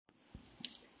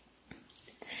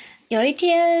有一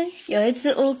天，有一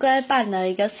只乌龟办了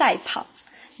一个赛跑，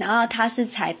然后他是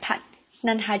裁判，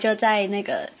那他就在那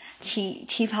个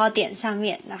起跑点上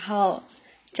面，然后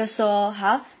就说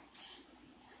好，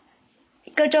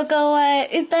各位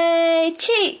预备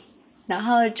起，然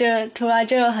后就突然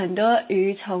就有很多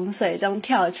鱼从水中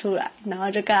跳出来，然后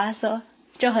就跟他说，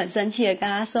就很生气的跟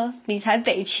他说，你才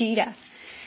北七啦。